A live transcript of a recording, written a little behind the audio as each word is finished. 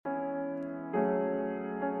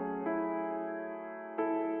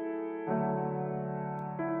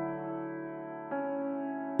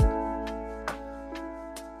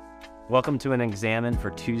Welcome to an Examine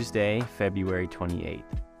for Tuesday, February 28th.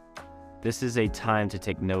 This is a time to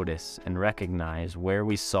take notice and recognize where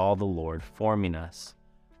we saw the Lord forming us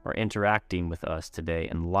or interacting with us today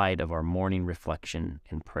in light of our morning reflection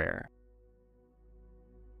and prayer.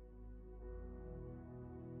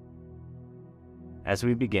 As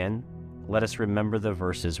we begin, let us remember the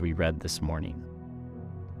verses we read this morning.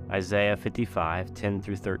 Isaiah 55, 10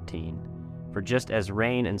 through 13. For just as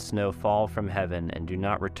rain and snow fall from heaven and do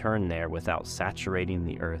not return there without saturating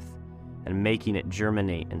the earth and making it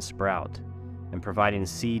germinate and sprout, and providing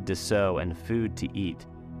seed to sow and food to eat,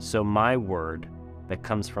 so my word that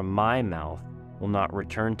comes from my mouth will not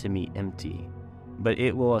return to me empty, but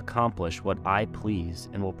it will accomplish what I please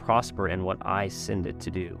and will prosper in what I send it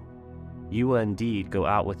to do. You will indeed go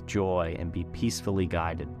out with joy and be peacefully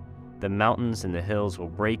guided. The mountains and the hills will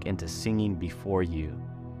break into singing before you,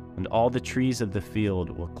 and all the trees of the field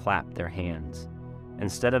will clap their hands.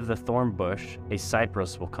 Instead of the thorn bush, a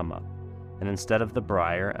cypress will come up, and instead of the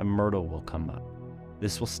briar, a myrtle will come up.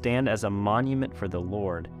 This will stand as a monument for the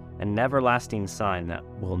Lord, an everlasting sign that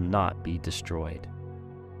will not be destroyed.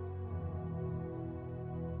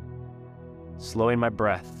 Slowing my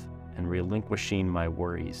breath and relinquishing my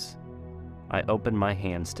worries, I open my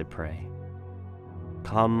hands to pray.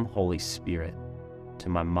 Come, Holy Spirit, to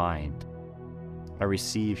my mind. I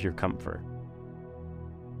receive your comfort.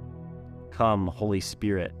 Come, Holy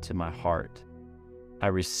Spirit, to my heart. I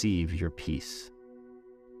receive your peace.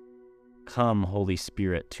 Come, Holy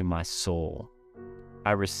Spirit, to my soul.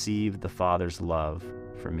 I receive the Father's love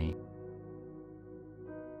for me.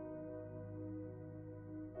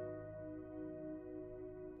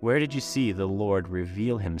 Where did you see the Lord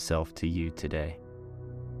reveal himself to you today?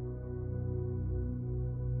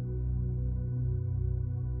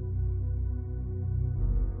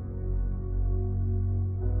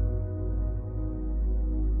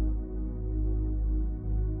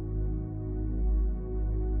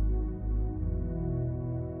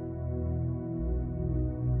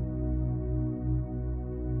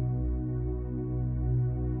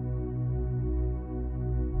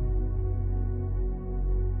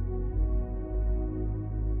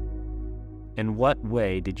 In what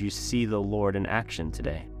way did you see the Lord in action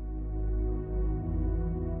today?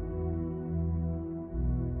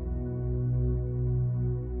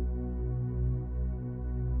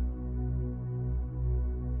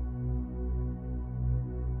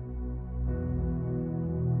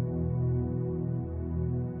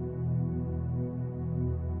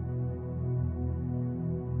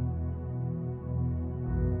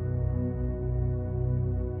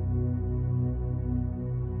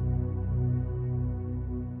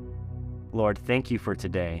 Lord, thank you for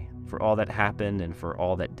today, for all that happened and for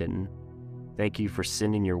all that didn't. Thank you for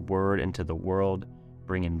sending your word into the world,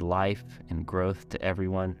 bringing life and growth to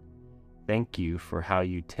everyone. Thank you for how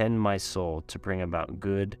you tend my soul to bring about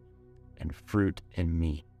good and fruit in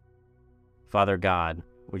me. Father God,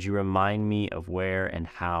 would you remind me of where and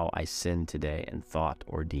how I sinned today in thought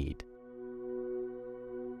or deed?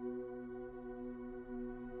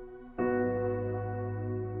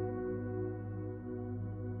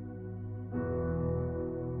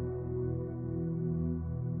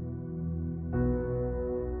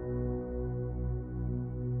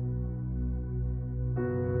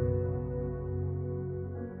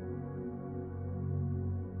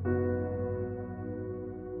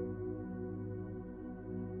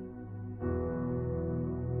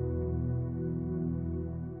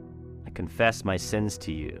 Confess my sins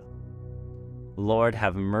to you. Lord,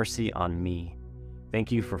 have mercy on me.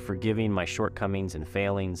 Thank you for forgiving my shortcomings and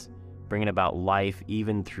failings, bringing about life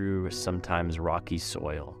even through sometimes rocky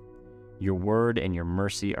soil. Your word and your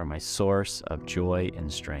mercy are my source of joy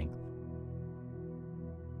and strength.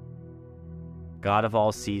 God of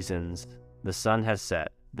all seasons, the sun has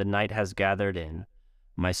set, the night has gathered in.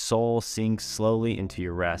 My soul sinks slowly into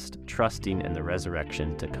your rest, trusting in the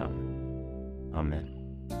resurrection to come. Amen.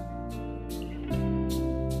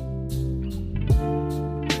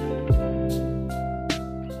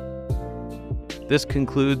 This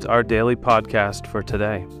concludes our daily podcast for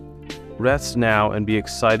today. Rest now and be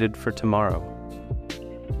excited for tomorrow.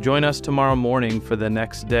 Join us tomorrow morning for the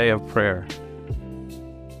next day of prayer.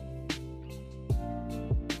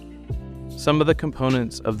 Some of the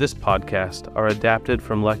components of this podcast are adapted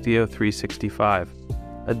from Lectio 365,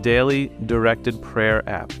 a daily directed prayer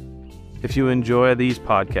app. If you enjoy these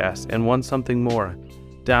podcasts and want something more,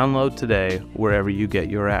 download today wherever you get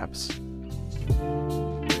your apps.